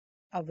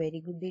A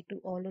very good day to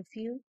all of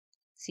you.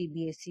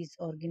 C.B.S.E is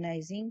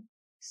organizing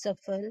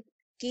Safal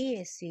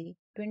KSA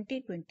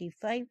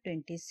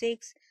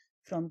 2025-26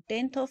 from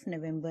 10th of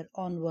November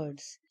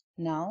onwards.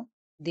 Now,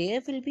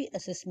 there will be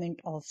assessment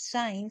of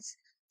science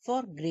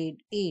for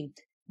grade 8,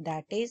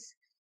 that is,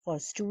 for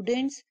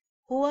students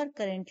who are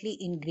currently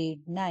in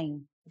grade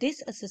 9.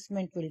 This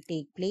assessment will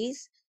take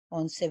place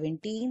on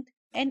 17th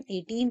and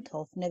 18th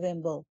of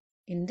November.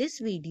 In this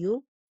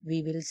video,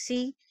 we will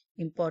see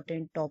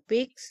important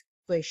topics,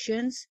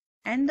 questions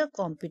and the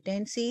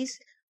competencies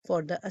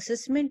for the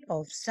assessment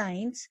of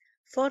science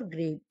for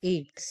grade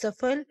 8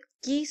 Safal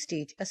Key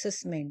Stage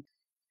Assessment.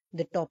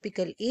 The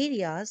topical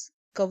areas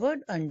covered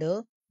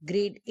under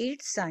grade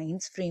 8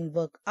 science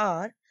framework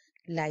are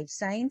life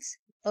science,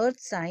 earth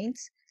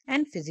science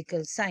and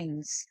physical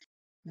science.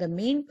 The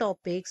main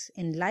topics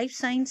in life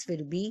science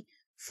will be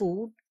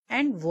food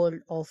and world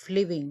of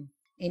living.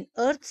 In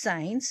earth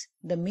science,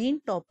 the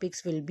main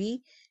topics will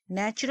be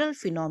natural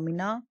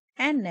phenomena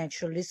and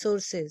natural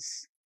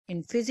resources.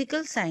 In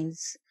physical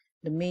science,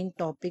 the main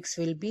topics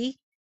will be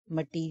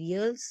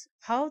materials,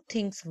 how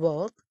things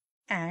work,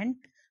 and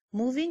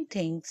moving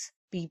things,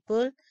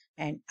 people,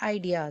 and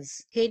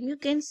ideas. Here you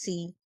can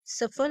see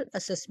Safal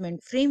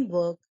assessment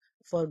framework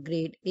for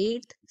grade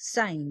 8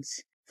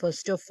 science.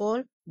 First of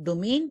all,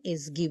 domain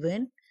is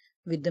given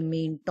with the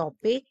main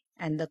topic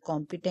and the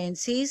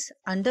competencies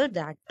under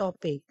that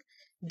topic.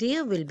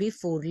 There will be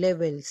 4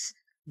 levels: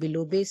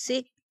 below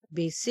basic,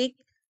 basic,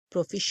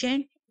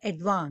 proficient,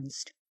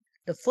 advanced.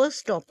 The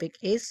first topic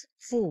is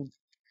food.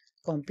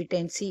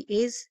 Competency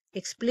is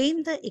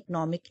explain the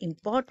economic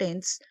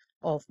importance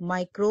of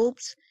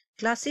microbes,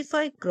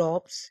 classify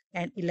crops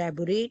and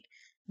elaborate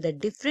the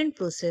different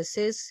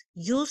processes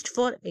used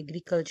for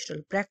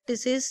agricultural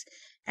practices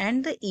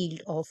and the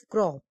yield of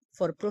crop.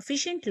 For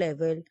proficient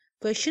level,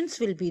 questions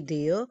will be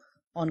there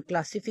on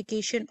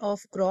classification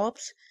of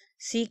crops,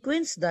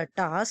 sequence the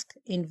task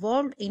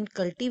involved in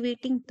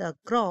cultivating the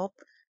crop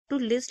to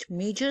list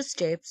major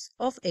steps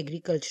of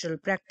agricultural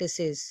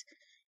practices,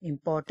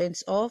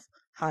 importance of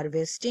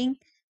harvesting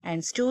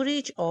and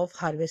storage of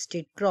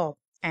harvested crop,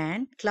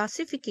 and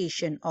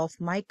classification of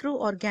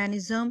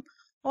microorganism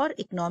or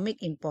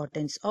economic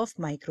importance of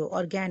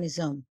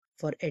microorganism.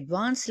 For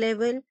advanced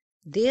level,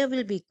 there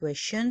will be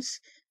questions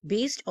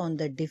based on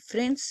the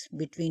difference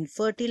between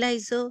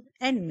fertilizer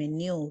and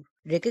manure.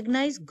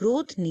 Recognize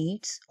growth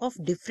needs of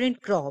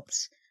different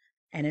crops.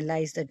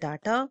 Analyze the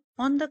data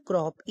on the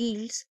crop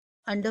yields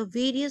under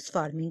various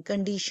farming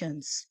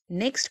conditions.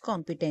 Next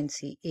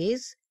competency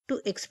is to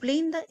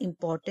explain the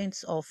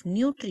importance of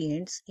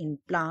nutrients in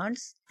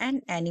plants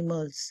and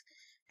animals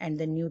and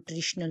the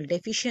nutritional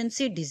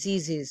deficiency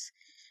diseases.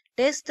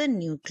 Test the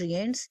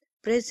nutrients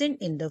present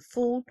in the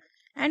food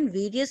and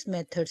various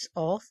methods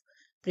of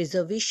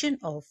preservation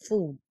of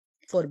food.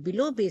 For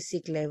below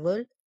basic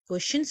level,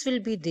 questions will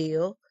be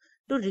there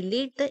to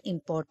relate the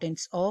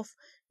importance of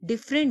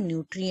different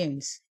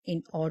nutrients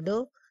in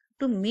order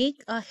to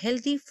make a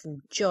healthy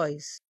food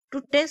choice, to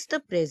test the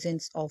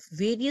presence of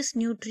various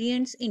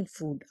nutrients in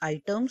food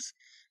items,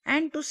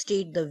 and to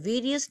state the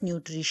various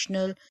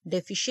nutritional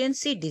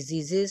deficiency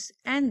diseases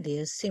and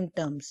their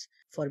symptoms.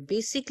 For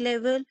basic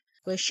level,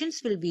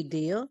 questions will be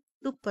there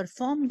to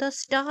perform the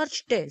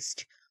starch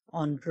test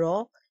on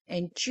raw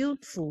and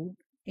chewed food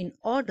in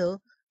order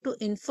to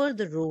infer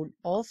the role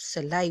of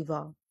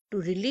saliva, to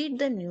relate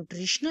the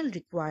nutritional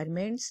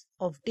requirements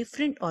of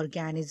different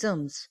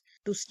organisms,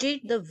 to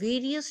state the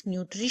various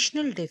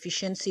nutritional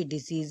deficiency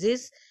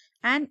diseases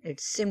and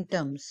its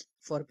symptoms.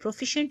 For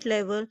proficient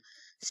level,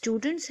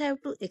 students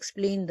have to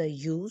explain the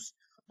use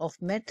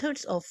of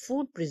methods of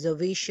food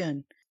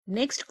preservation.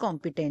 Next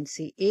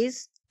competency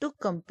is to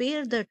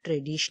compare the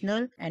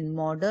traditional and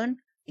modern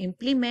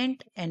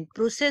implement and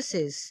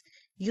processes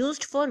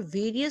used for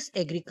various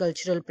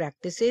agricultural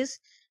practices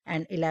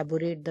and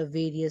elaborate the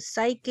various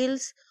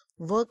cycles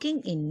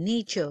working in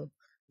nature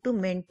to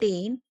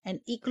maintain an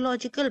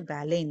ecological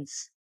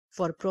balance.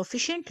 For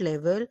proficient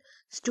level,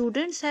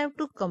 students have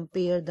to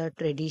compare the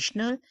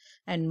traditional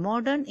and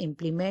modern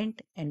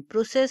implement and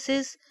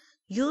processes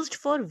used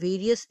for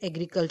various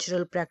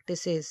agricultural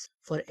practices.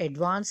 For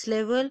advanced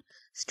level,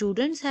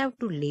 students have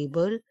to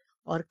label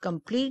or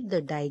complete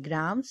the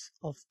diagrams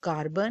of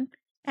carbon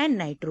and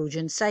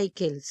nitrogen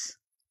cycles.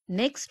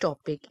 Next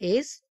topic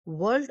is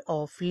world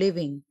of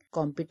living.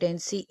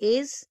 Competency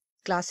is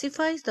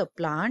classifies the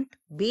plant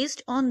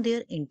based on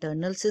their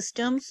internal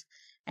systems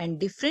and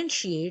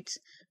differentiates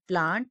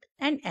plant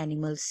and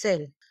animal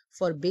cell.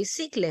 For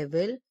basic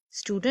level,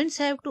 students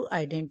have to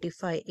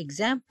identify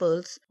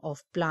examples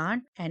of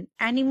plant and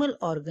animal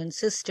organ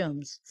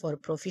systems. For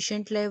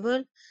proficient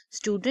level,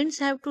 students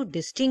have to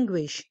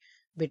distinguish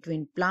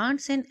between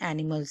plants and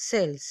animal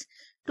cells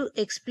to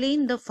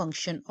explain the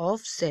function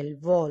of cell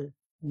wall.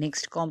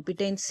 Next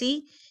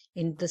competency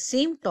in the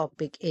same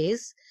topic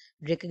is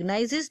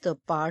recognizes the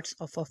parts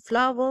of a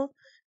flower,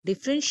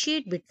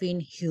 differentiate between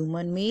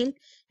human male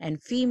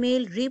and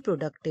female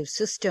reproductive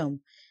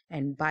system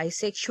and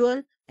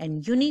bisexual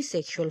and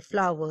unisexual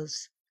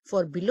flowers.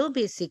 For below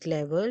basic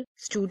level,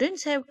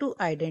 students have to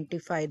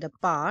identify the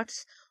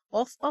parts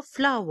of a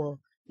flower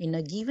in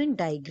a given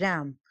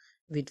diagram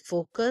with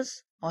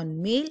focus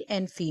on male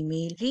and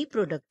female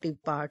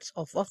reproductive parts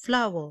of a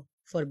flower.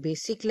 For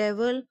basic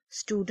level,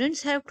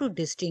 students have to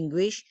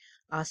distinguish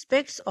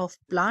aspects of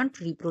plant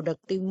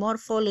reproductive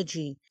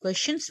morphology.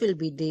 Questions will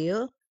be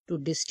there to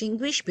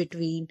distinguish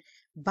between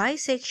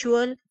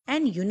bisexual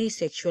and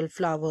unisexual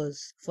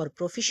flowers. For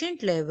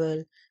proficient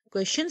level,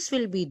 questions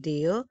will be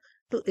there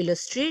to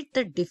illustrate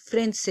the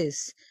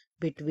differences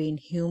between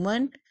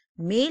human,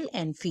 male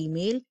and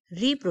female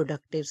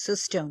reproductive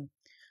system.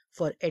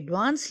 For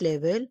advanced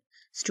level,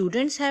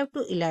 students have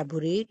to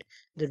elaborate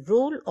the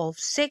role of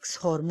sex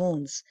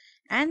hormones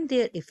and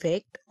their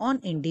effect on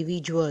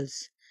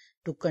individuals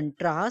to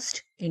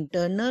contrast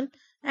internal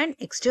and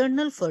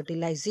external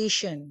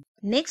fertilization.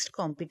 Next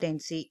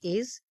competency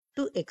is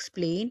to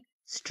explain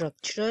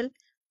structural,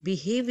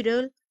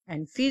 behavioral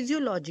and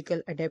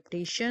physiological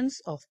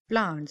adaptations of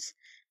plants,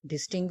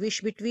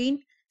 distinguish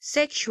between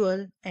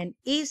sexual and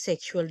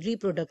asexual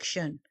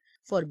reproduction.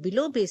 For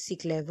below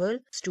basic level,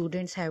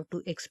 students have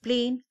to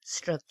explain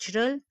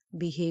structural,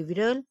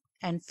 behavioral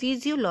and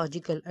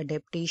physiological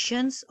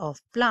adaptations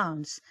of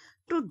plants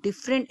to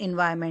different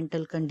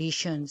environmental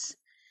conditions.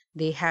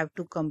 They have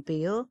to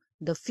compare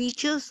the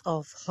features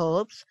of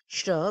herbs,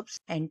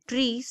 shrubs and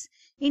trees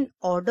in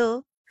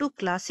order to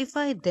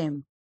classify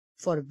them.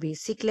 For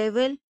basic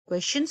level,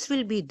 questions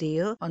will be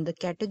there on the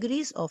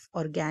categories of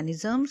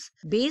organisms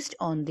based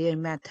on their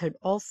method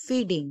of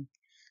feeding.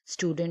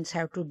 Students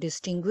have to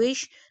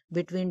distinguish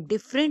between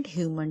different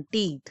human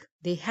teeth.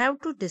 They have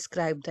to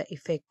describe the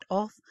effect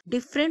of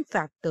different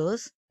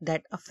factors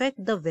that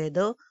affect the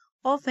weather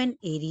of an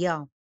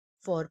area.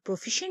 For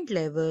proficient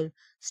level,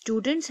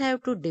 students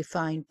have to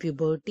define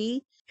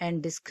puberty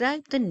and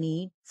describe the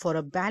need for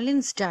a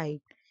balanced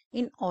diet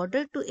in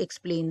order to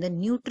explain the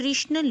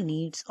nutritional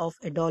needs of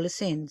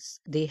adolescents.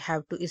 They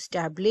have to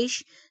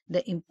establish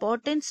the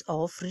importance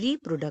of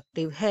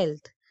reproductive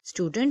health.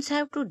 Students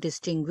have to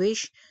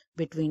distinguish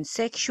between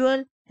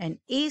sexual and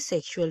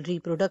asexual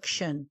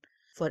reproduction.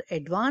 For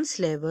advanced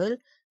level,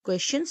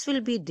 questions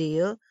will be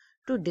there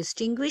to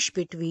distinguish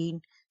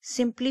between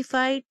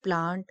simplified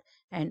plant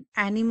and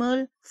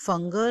animal,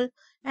 fungal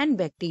and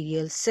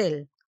bacterial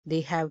cell.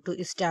 They have to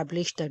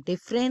establish the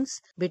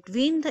difference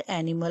between the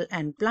animal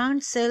and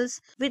plant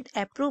cells with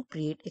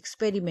appropriate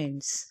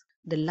experiments.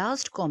 The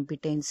last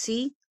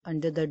competency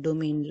under the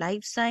domain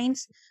life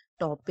science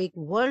topic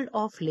world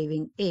of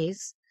living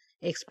is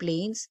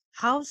explains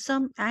how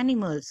some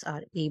animals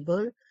are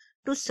able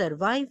to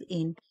survive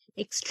in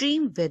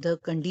extreme weather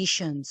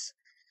conditions.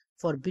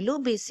 For below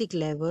basic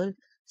level,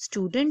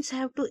 students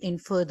have to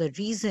infer the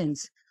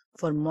reasons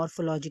for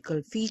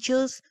morphological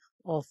features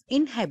of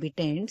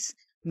inhabitants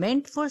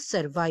meant for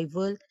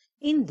survival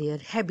in their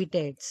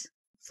habitats.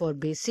 For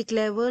basic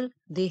level,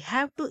 they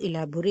have to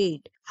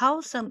elaborate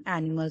how some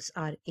animals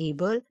are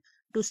able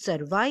to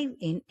survive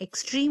in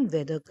extreme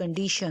weather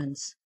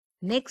conditions.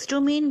 Next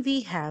domain we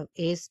have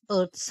is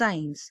earth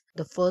science.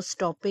 The first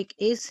topic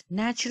is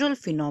natural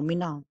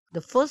phenomena.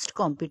 The first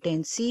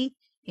competency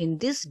in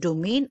this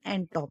domain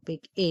and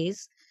topic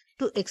is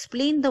to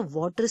explain the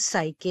water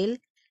cycle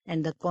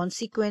and the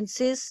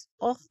consequences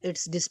of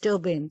its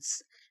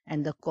disturbance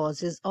and the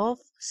causes of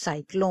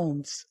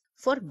cyclones.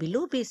 For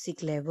below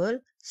basic level,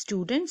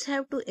 students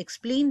have to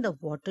explain the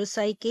water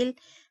cycle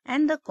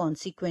and the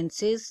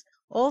consequences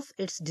of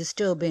its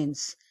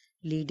disturbance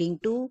leading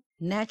to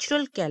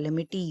natural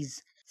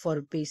calamities.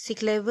 For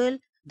basic level,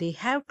 they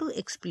have to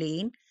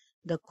explain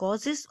the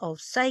causes of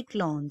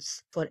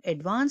cyclones. For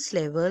advanced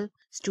level,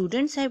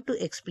 students have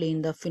to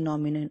explain the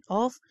phenomenon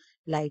of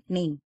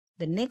lightning.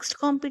 The next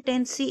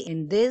competency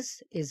in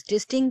this is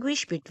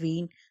distinguish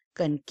between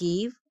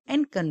concave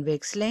and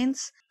convex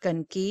lens,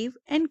 concave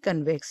and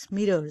convex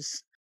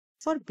mirrors.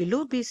 For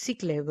below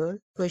basic level,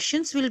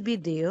 questions will be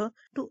there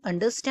to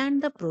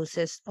understand the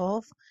process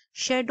of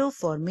shadow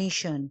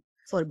formation.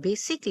 For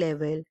basic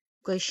level,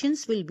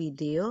 questions will be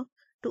there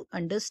to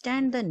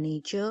understand the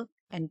nature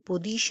and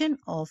position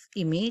of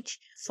image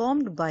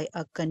formed by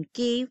a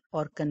concave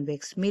or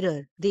convex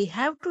mirror. They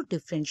have to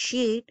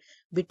differentiate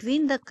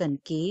between the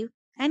concave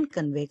and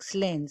convex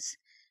lens.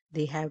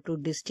 They have to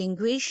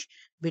distinguish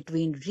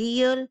between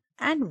real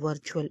and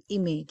virtual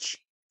image.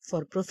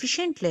 For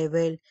proficient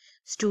level,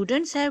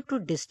 students have to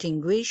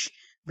distinguish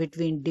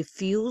between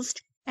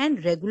diffused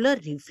and regular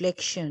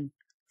reflection.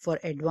 For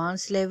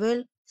advanced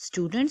level,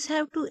 students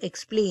have to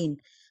explain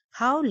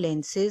how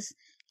lenses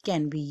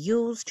can be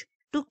used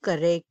to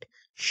correct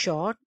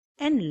short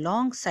and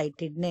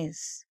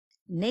long-sightedness.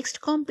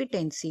 Next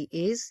competency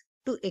is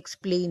to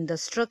explain the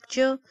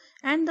structure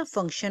and the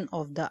function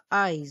of the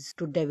eyes,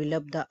 to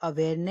develop the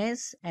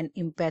awareness and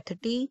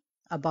empathy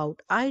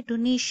about eye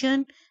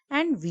donation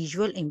and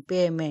visual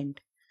impairment.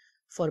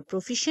 For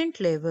proficient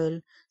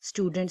level,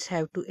 students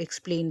have to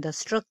explain the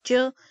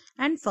structure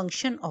and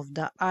function of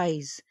the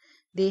eyes.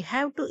 They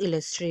have to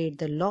illustrate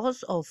the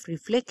laws of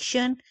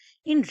reflection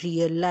in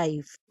real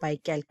life by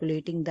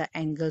calculating the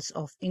angles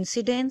of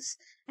incidence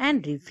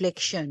and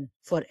reflection.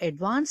 For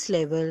advanced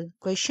level,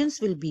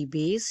 questions will be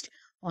based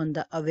on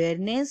the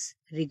awareness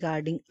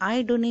regarding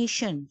eye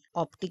donation,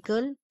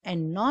 optical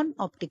and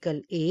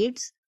non-optical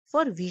aids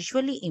for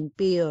visually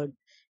impaired,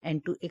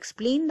 and to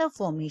explain the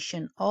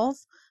formation of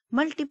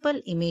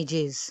multiple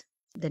images.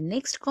 The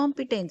next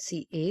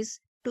competency is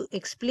to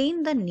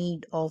explain the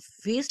need of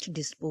waste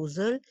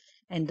disposal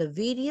and the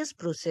various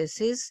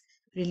processes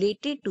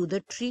related to the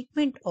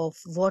treatment of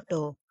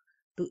water,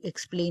 to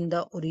explain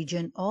the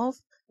origin of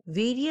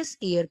various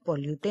air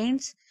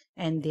pollutants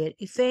and their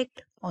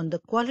effect on the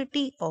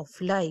quality of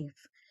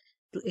life,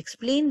 to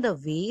explain the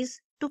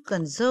ways to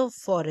conserve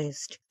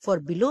forest. For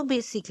below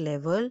basic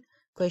level,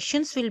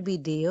 questions will be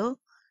there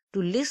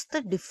to list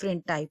the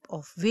different type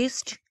of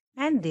waste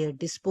and their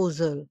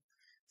disposal.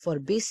 For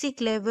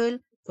basic level,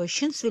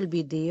 questions will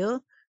be there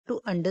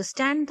to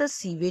understand the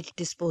sewage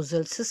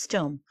disposal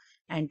system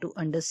and to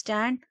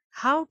understand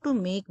how to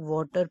make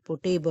water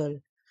potable.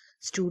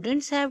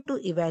 Students have to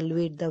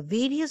evaluate the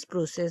various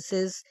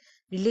processes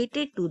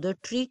related to the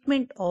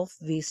treatment of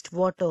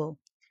wastewater.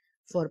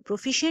 For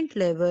proficient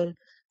level,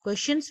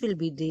 questions will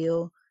be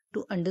there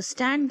to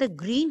understand the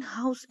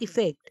greenhouse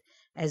effect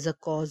as a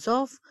cause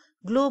of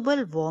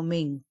global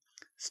warming.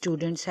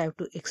 Students have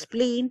to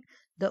explain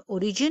the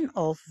origin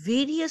of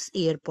various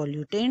air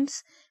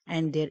pollutants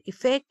and their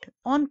effect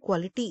on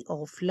quality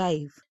of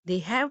life. They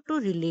have to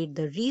relate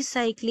the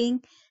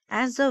recycling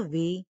as a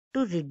way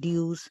to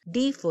reduce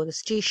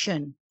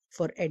deforestation.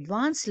 For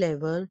advanced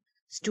level,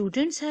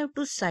 students have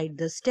to cite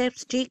the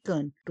steps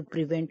taken to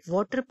prevent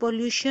water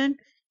pollution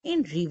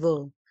in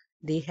river.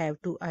 They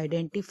have to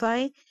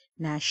identify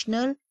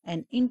national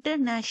and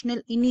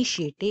international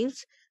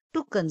initiatives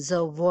to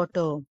conserve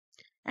water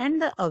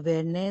and the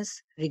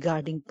awareness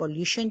regarding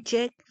pollution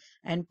check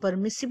and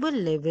permissible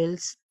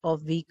levels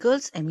of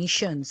vehicles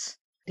emissions.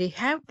 They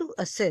have to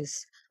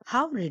assess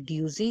how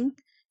reducing,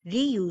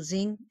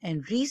 reusing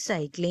and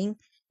recycling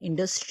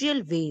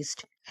industrial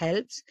waste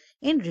helps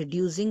in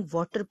reducing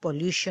water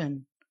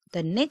pollution.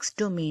 The next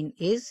domain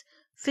is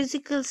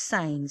physical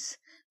science.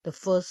 The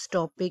first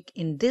topic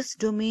in this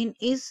domain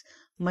is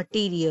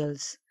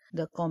materials.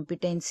 The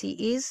competency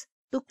is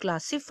to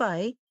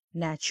classify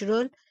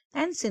natural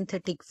and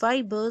synthetic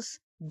fibers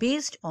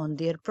based on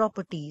their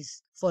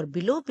properties. For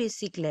below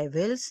basic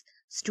levels,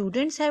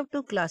 students have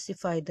to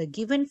classify the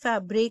given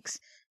fabrics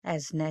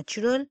as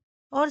natural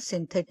or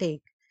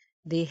synthetic.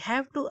 They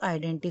have to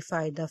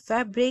identify the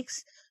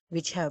fabrics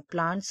which have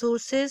plant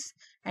sources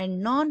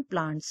and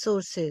non-plant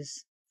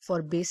sources.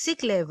 For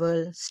basic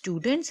level,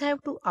 students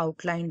have to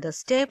outline the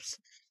steps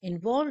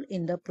involved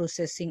in the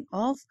processing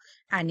of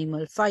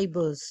animal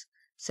fibers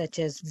such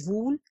as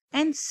wool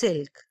and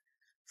silk.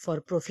 For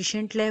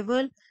proficient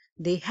level,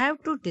 they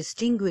have to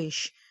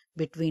distinguish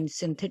between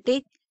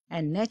synthetic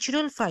and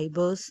natural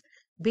fibers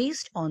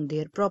based on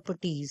their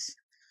properties.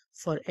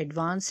 For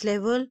advanced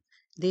level,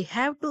 they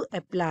have to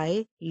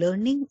apply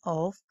learning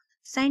of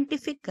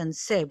scientific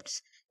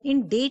concepts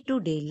in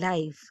day-to-day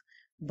life,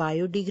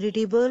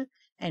 biodegradable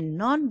and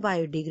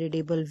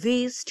non-biodegradable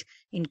waste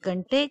in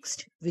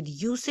context with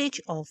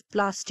usage of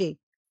plastic.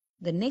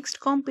 The next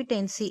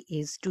competency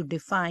is to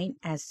define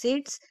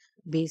acids,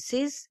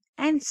 bases,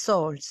 and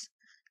salts,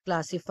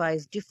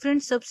 classifies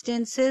different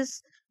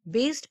substances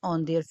based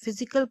on their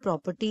physical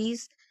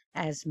properties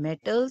as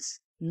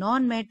metals,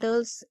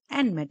 non-metals,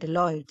 and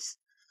metalloids.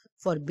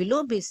 For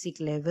below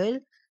basic level,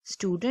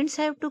 students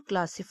have to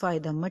classify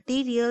the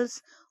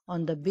materials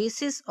on the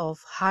basis of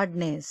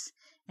hardness,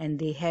 and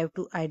they have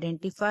to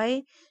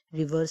identify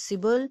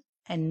reversible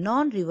and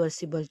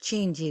non-reversible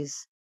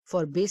changes.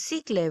 For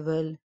basic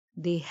level,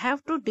 they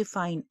have to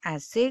define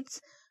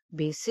acids,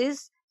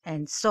 bases,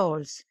 and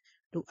salts,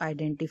 to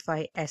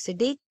identify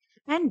acidic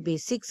and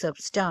basic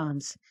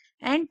substance,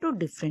 and to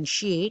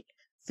differentiate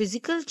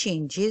physical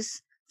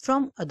changes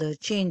from other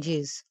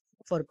changes.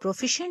 For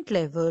proficient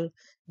level,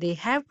 they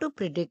have to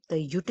predict the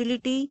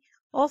utility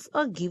of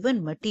a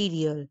given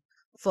material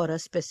for a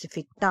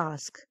specific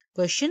task.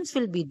 Questions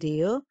will be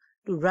there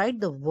to write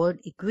the word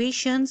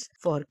equations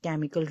for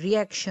chemical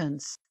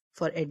reactions.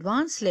 For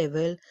advanced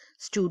level,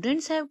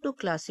 students have to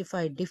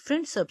classify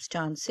different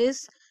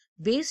substances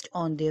based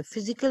on their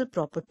physical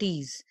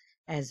properties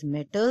as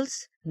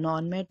metals,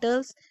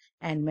 non-metals,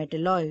 and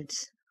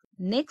metalloids.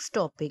 Next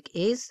topic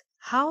is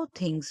how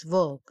things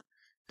work.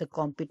 The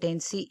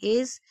competency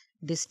is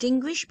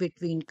distinguish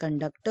between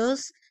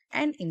conductors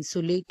and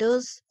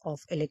insulators of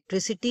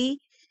electricity,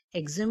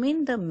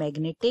 examine the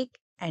magnetic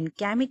and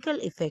chemical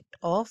effect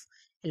of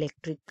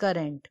electric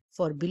current.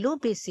 For below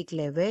basic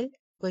level,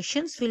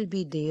 questions will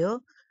be there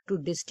to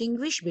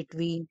distinguish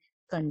between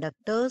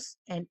conductors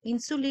and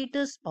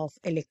insulators of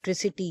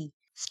electricity.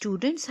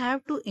 Students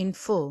have to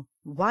infer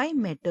why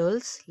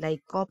metals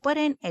like copper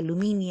and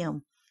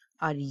aluminium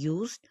are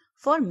used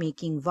for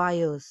making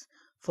wires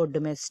for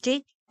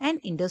domestic and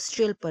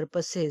industrial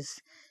purposes.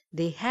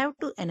 They have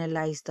to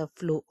analyze the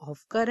flow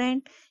of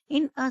current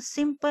in a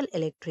simple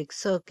electric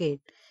circuit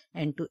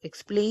and to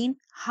explain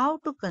how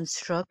to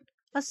construct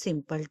a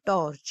simple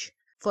torch.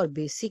 For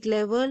basic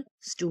level,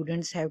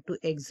 students have to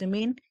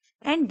examine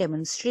and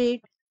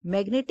demonstrate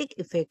magnetic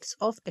effects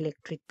of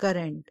electric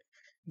current.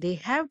 They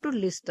have to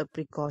list the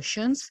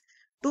precautions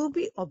to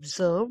be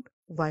observed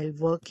while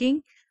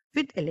working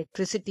with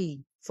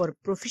electricity. For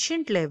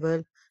proficient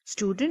level,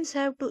 students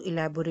have to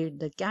elaborate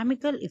the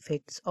chemical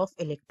effects of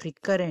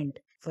electric current.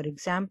 For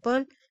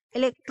example,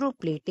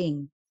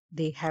 electroplating.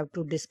 They have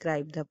to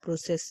describe the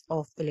process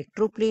of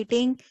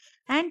electroplating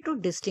and to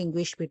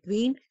distinguish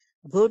between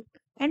good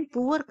and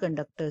poor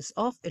conductors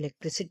of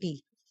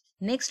electricity.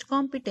 Next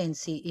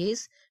competency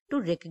is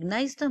to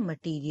recognize the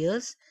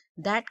materials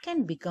that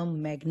can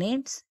become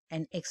magnets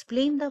and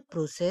explain the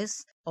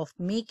process of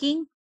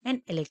making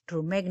an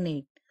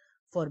electromagnet.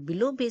 For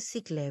below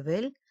basic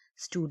level,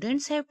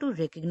 students have to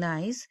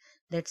recognize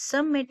that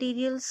some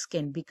materials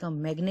can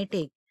become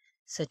magnetic,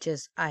 such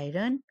as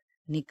iron,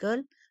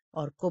 nickel,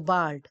 or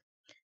cobalt.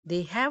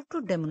 They have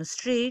to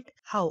demonstrate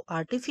how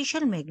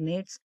artificial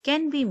magnets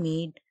can be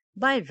made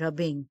by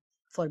rubbing.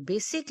 For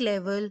basic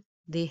level,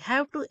 they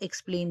have to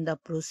explain the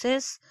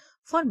process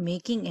for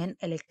making an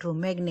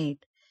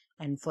electromagnet.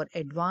 And for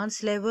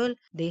advanced level,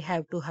 they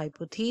have to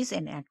hypothesize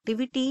an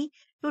activity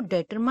to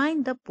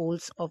determine the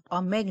poles of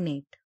a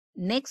magnet.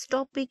 Next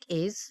topic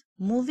is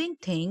moving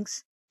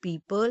things,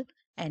 people,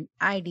 and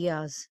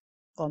ideas.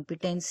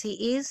 Competency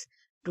is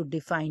to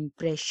define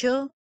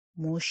pressure,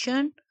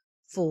 motion,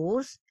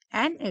 force,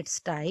 and its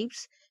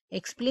types,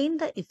 explain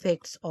the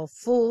effects of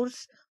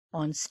force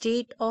on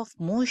state of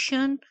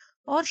motion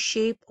or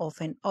shape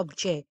of an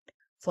object.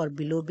 For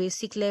below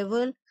basic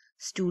level,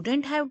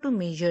 students have to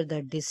measure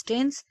the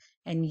distance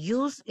and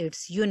use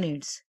its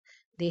units.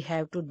 They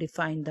have to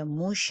define the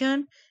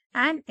motion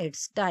and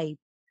its type,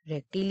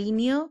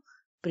 rectilinear,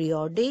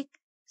 periodic,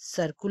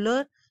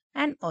 circular,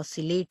 and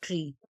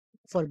oscillatory.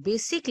 For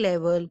basic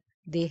level,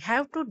 they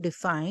have to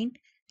define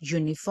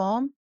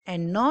uniform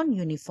and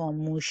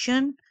non-uniform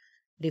motion,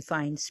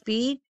 define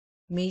speed,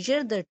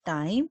 measure the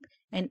time,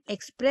 and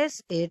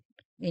express it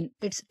in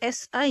its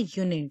SI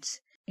units,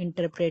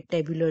 interpret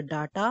tabular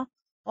data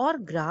or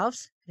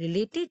graphs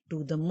related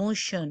to the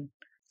motion.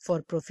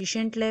 For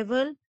proficient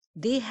level,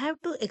 they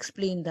have to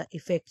explain the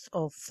effects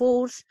of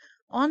force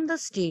on the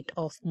state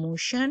of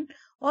motion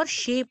or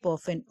shape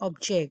of an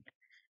object,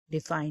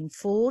 define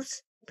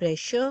force,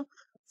 pressure,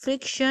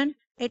 friction,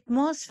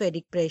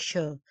 atmospheric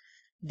pressure,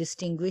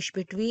 distinguish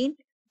between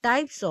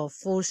types of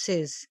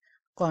forces,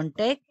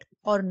 contact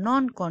or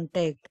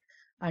non-contact,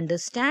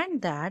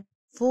 understand that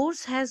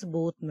force has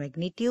both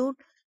magnitude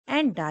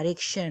and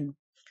direction.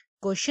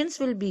 Questions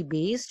will be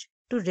based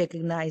to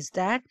recognize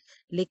that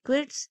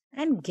liquids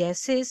and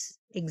gases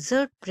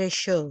exert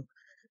pressure.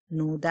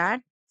 Know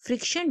that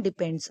friction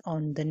depends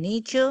on the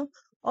nature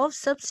of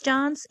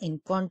substance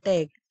in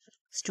contact.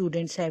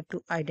 Students have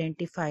to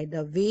identify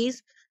the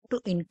ways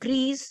to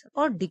increase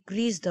or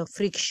decrease the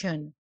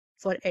friction.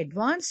 For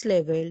advanced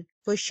level,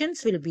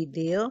 questions will be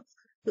there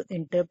to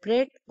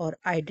interpret or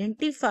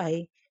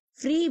identify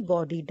free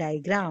body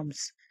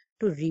diagrams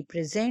to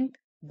represent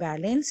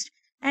balanced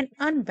and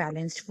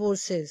unbalanced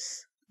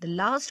forces. The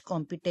last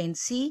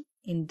competency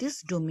in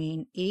this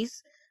domain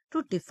is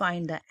to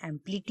define the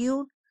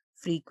amplitude,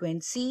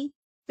 frequency,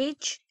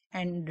 pitch,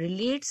 and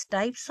relates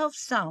types of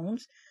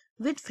sounds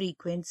with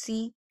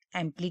frequency,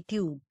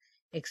 amplitude,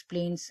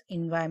 explains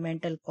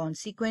environmental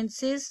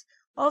consequences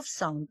of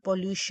sound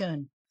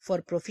pollution.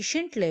 For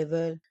proficient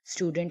level,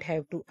 students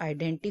have to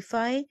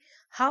identify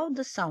how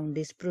the sound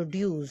is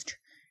produced,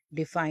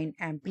 define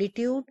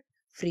amplitude,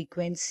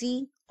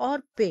 frequency,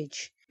 or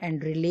pitch,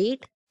 and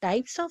relate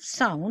types of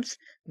sounds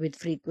with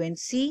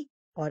frequency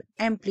or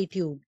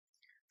amplitude.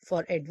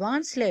 For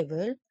advanced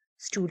level,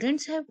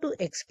 students have to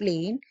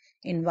explain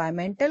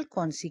environmental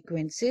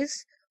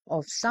consequences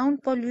of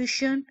sound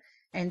pollution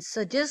and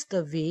suggest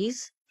the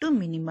ways to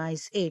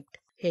minimize it.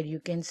 Here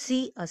you can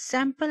see a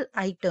sample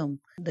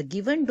item. The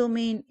given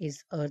domain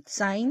is Earth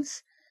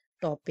Science.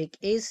 Topic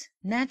is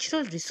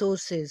Natural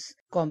Resources.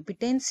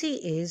 Competency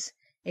is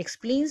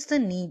explains the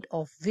need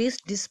of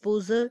waste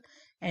disposal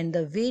and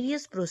the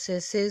various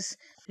processes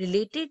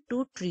related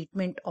to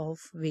treatment of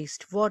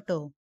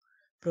wastewater.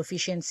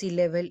 Proficiency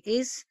level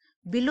is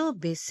below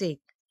basic.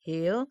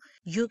 Here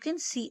you can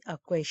see a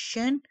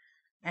question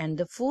and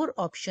the four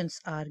options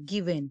are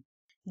given.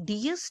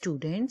 Dear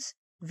students,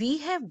 we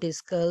have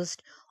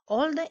discussed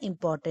all the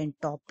important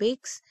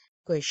topics,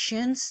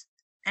 questions,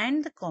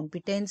 and the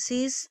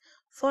competencies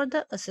for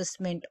the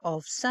assessment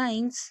of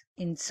science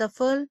in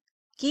Safal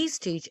Key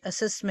Stage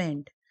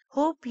Assessment.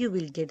 Hope you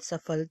will get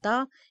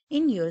Safalta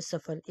in your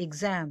Safal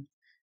exam.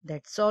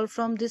 That's all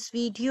from this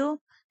video.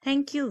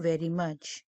 Thank you very much.